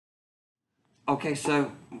Okay,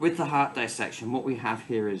 so with the heart dissection, what we have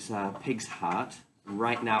here is a pig's heart.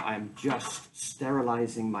 Right now, I'm just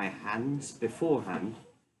sterilizing my hands beforehand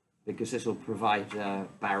because this will provide a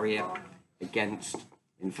barrier against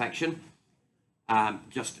infection.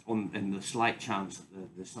 Just in the slight chance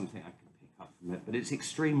that there's something I can pick up from it, but it's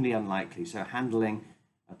extremely unlikely. So handling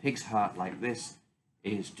a pig's heart like this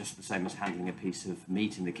is just the same as handling a piece of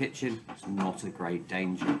meat in the kitchen. It's not a great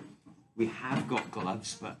danger. We have got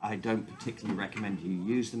gloves, but I don't particularly recommend you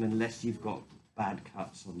use them unless you've got bad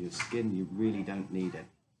cuts on your skin. You really don't need it.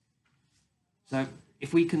 So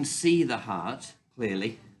if we can see the heart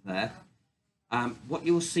clearly there, what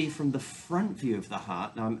you'll see from the front view of the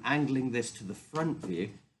heart, now I'm angling this to the front view,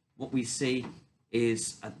 what we see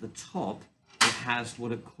is at the top, it has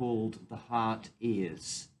what are called the heart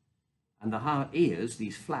ears. And the heart ears,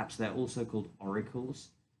 these flaps, they're also called auricles.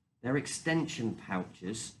 They're extension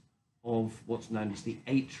pouches of what's known as the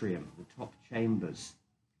atrium, the top chambers.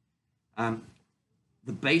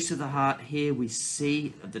 The base of the heart here, we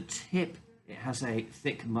see at the tip, it has a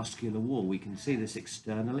thick muscular wall. We can see this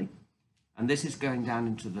externally. And this is going down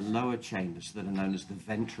into the lower chambers that are known as the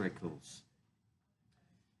ventricles.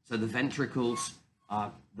 So the ventricles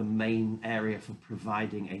are the main area for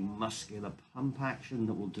providing a muscular pump action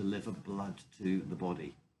that will deliver blood to the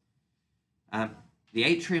body. The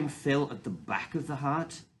atrium fill at the back of the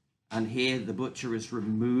heart, and here the butcher has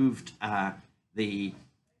removed the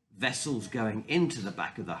vessels going into the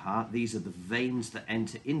back of the heart. These are the veins that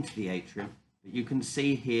enter into the atrium. But you can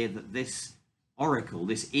see here that this auricle,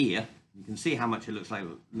 this ear, you can see how much it looks like,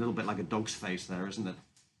 a little bit like a dog's face there, isn't it?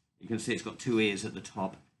 You can see it's got two ears at the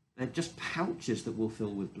top. They're just pouches that will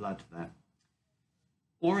fill with blood there.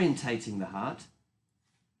 Orientating the heart,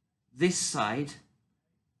 this side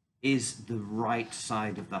is the right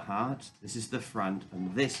side of the heart. This is the front,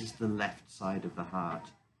 and this is the left side of the heart.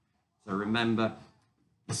 So remember,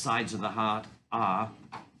 the sides of the heart are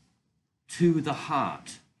to the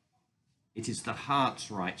heart. It is the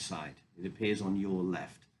heart's right side. It appears on your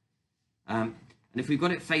left. And if we've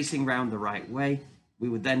got it facing round the right way, we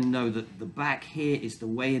would then know that the back here is the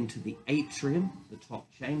way into the atrium, the top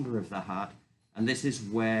chamber of the heart, and this is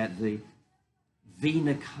where the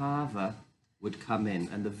vena cava would come in.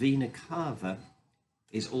 And the vena cava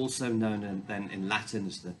is also known then in Latin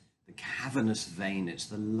as the cavernous vein. It's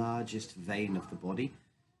the largest vein of the body.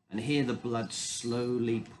 And here the blood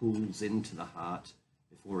slowly pools into the heart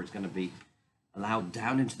before it's going to be allowed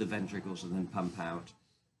down into the ventricles and then pump out.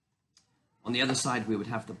 On the other side, we would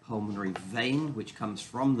have the pulmonary vein, which comes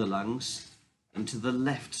from the lungs into the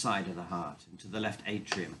left side of the heart, into the left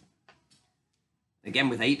atrium. Again,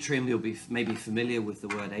 with atrium, you'll be maybe familiar with the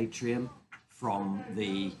word atrium from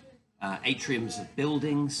the atriums of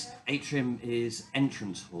buildings. Atrium is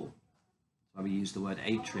entrance hall. That's why we use the word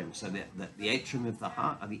atrium. So the atrium of the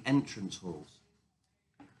heart are the entrance halls.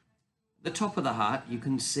 At the top of the heart, you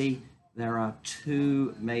can see there are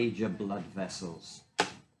two major blood vessels.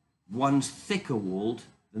 One's thicker walled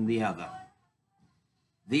than the other.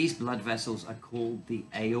 These blood vessels are called the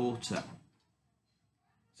aorta.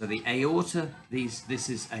 So the aorta, this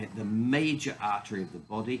is the major artery of the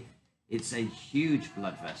body. It's a huge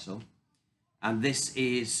blood vessel. And this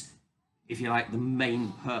is, if you like, the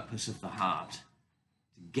main purpose of the heart,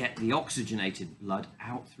 to get the oxygenated blood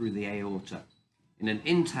out through the aorta. In an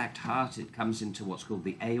intact heart, it comes into what's called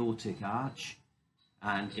the aortic arch,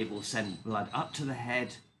 and it will send blood up to the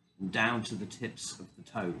head and down to the tips of the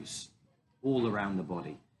toes, all around the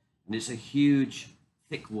body. And it's a huge,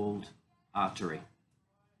 thick-walled artery.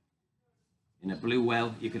 In a blue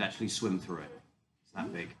whale, you could actually swim through it. It's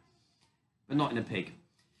that big. But not in a pig.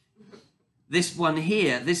 This one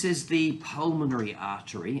here, this is the pulmonary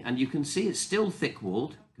artery, and you can see it's still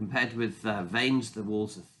thick-walled. Compared with veins, the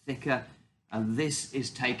walls are thicker, and this is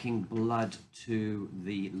taking blood to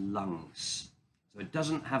the lungs. So it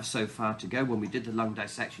doesn't have so far to go. When we did the lung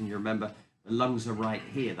dissection, you remember the lungs are right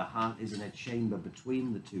here. The heart is in a chamber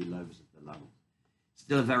between the two lobes of the lung.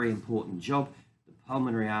 Still a very important job. The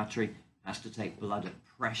pulmonary artery has to take blood at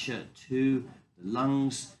pressure to the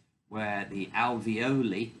lungs, where the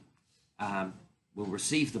alveoli will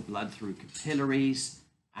receive the blood through capillaries,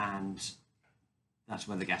 and that's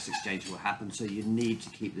where the gas exchange will happen. So you need to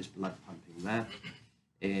keep this blood pumping there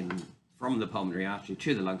from the pulmonary artery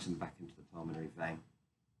to the lungs and back into the pulmonary vein.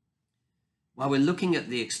 While we're looking at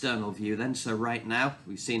the external view then, so right now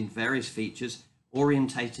we've seen various features,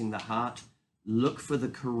 orientating the heart. Look for the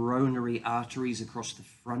coronary arteries across the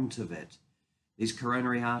front of it. These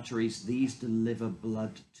coronary arteries, these deliver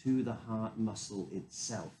blood to the heart muscle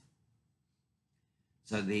itself.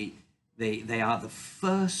 So they are the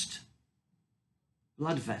first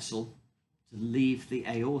blood vessel to leave the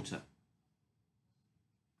aorta.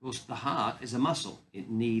 Of course, the heart is a muscle. It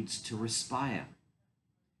needs to respire.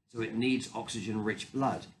 So it needs oxygen-rich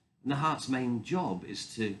blood. And the heart's main job is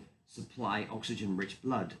to supply oxygen-rich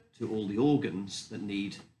blood to all the organs that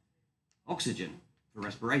need oxygen for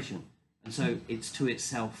respiration. And so it's to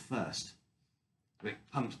itself first. So it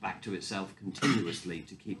pumps back to itself continuously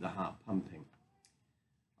to keep the heart pumping.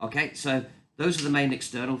 Okay, so those are the main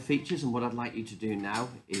external features, and what I'd like you to do now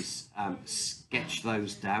is sketch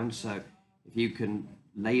those down. So if you can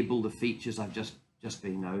label the features I've just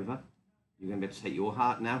been over, you're going to be able to take your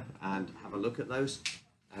heart now and have a look at those.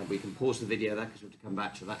 We can pause the video there because we have to come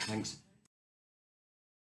back to that. Thanks.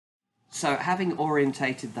 So having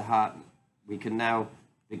orientated the heart, we can now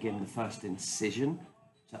begin the first incision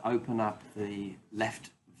to open up the left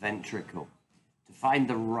ventricle. To find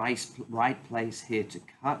the right place here to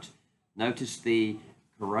cut, notice the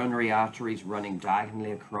coronary arteries running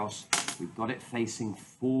diagonally across. We've got it facing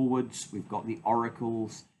forwards. We've got the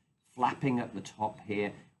auricles flapping at the top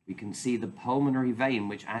here. We can see the pulmonary vein,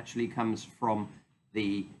 which actually comes from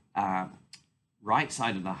the right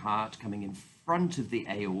side of the heart, coming in front of the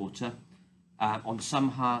aorta. On some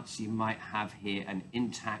hearts, you might have here an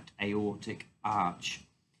intact aortic arch.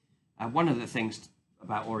 One of the things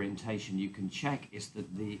about orientation you can check is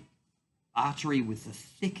that the artery with the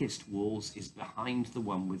thickest walls is behind the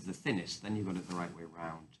one with the thinnest. Then you've got it the right way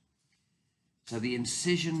around. So the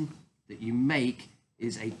incision that you make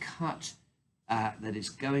is a cut that is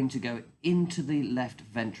going to go into the left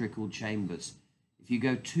ventricle chambers. If you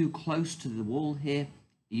go too close to the wall here,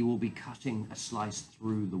 you will be cutting a slice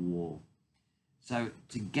through the wall. So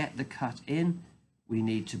to get the cut in, we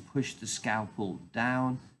need to push the scalpel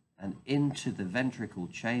down and into the ventricle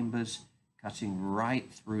chambers, cutting right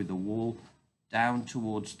through the wall, down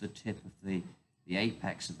towards the tip of the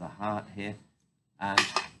apex of the heart here. And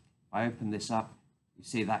if I open this up, you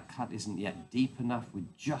see that cut isn't yet deep enough. We're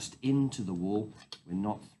just into the wall. We're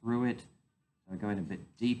not through it. So we're going a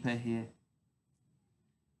bit deeper here.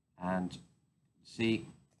 And see,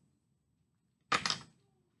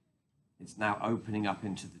 it's now opening up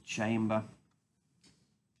into the chamber.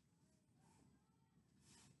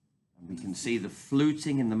 And we can see the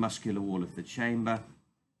fluting in the muscular wall of the chamber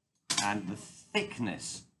and the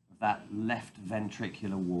thickness of that left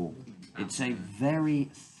ventricular wall. It's a very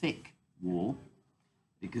thick wall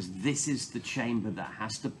because this is the chamber that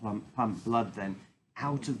has to pump blood then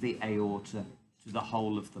out of the aorta to the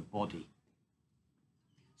whole of the body.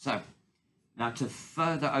 So now to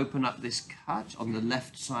further open up this cut on the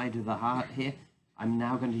left side of the heart here, I'm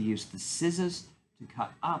now going to use the scissors to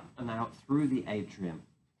cut up and out through the atrium.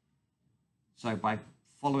 So by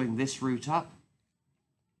following this route up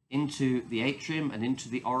into the atrium and into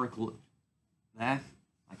the auricle there,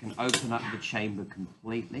 I can open up the chamber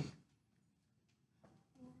completely.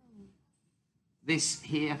 This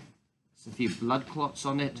here, there's a few blood clots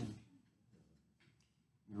on it.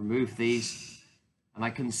 Remove these, and I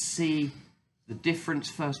can see the difference,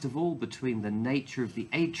 first of all, between the nature of the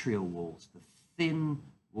atrial walls, the thin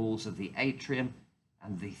walls of the atrium,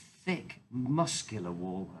 and the thick muscular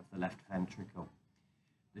wall of the left ventricle.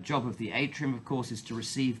 The job of the atrium, of course, is to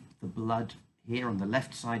receive the blood here on the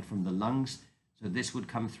left side from the lungs. So this would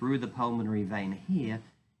come through the pulmonary vein here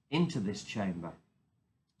into this chamber,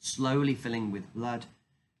 slowly filling with blood.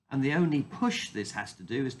 And the only push this has to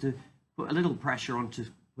do is to put a little pressure on to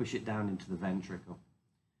push it down into the ventricle.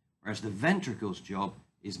 Whereas the ventricle's job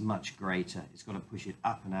is much greater. It's got to push it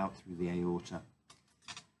up and out through the aorta.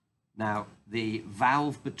 Now, the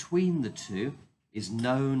valve between the two is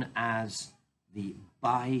known as the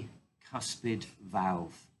bicuspid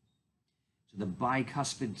valve. So the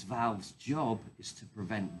bicuspid valve's job is to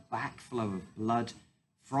prevent backflow of blood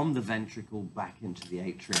from the ventricle back into the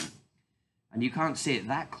atrium. And you can't see it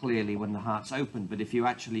that clearly when the heart's open, but if you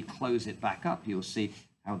actually close it back up, you'll see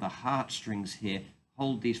how the heartstrings here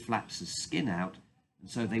hold these flaps of skin out, and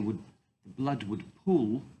so the blood would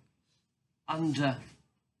pool under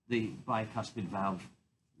the bicuspid valve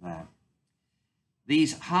there.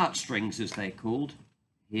 These heartstrings, as they're called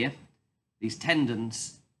here, these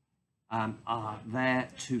tendons are there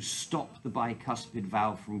to stop the bicuspid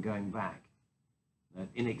valve from going back.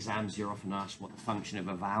 In exams, you're often asked what the function of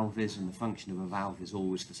a valve is, and the function of a valve is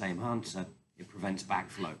always the same answer. It prevents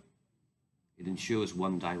backflow. It ensures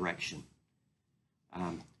one direction.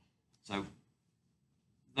 So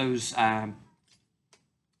those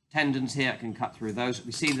tendons here, I can cut through those.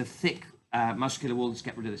 We see the thick muscular wall. Let's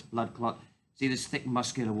get rid of this blood clot. See this thick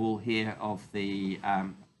muscular wall here of the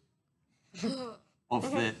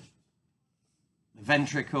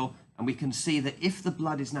ventricle, and we can see that if the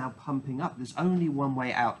blood is now pumping up, there's only one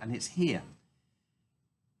way out, and it's here.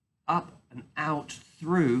 up and out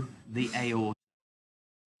through the aorta.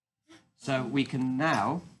 So we can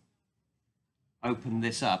now open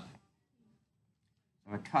this up.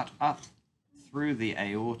 So I cut up through the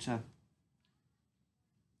aorta.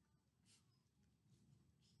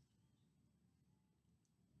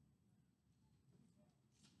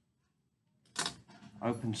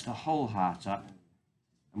 Opens the whole heart up.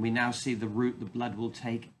 And we now see the route the blood will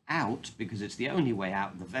take out, because it's the only way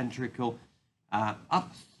out of the ventricle,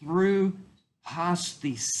 up through past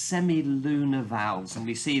the semilunar valves. And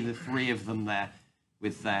we see the three of them there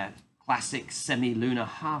with their classic semilunar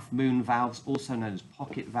half-moon valves, also known as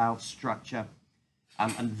pocket valve structure,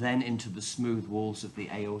 and then into the smooth walls of the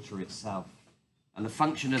aorta itself. And the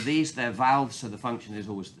function of these, they're valves, so the function is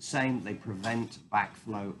always the same. They prevent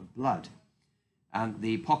backflow of blood. And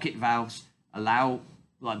the pocket valves allow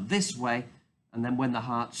blood this way, and then when the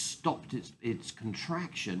heart stopped its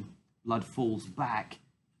contraction, blood falls back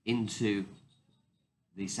into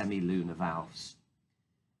the semilunar valves.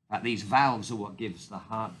 These valves are what gives the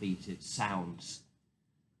heartbeat its sounds.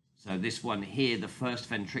 So this one here, the first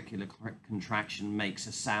ventricular contraction makes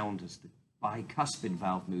a sound as the bicuspid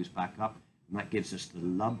valve moves back up, and that gives us the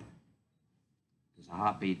lub, because the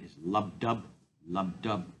heartbeat is lub-dub,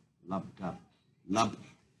 lub-dub, lub-dub, lub.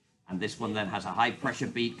 And this one then has a high pressure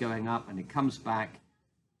beat going up, and it comes back,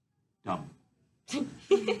 dub.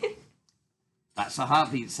 That's a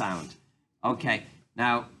heartbeat sound. Okay,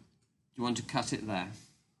 now, do you want to cut it there?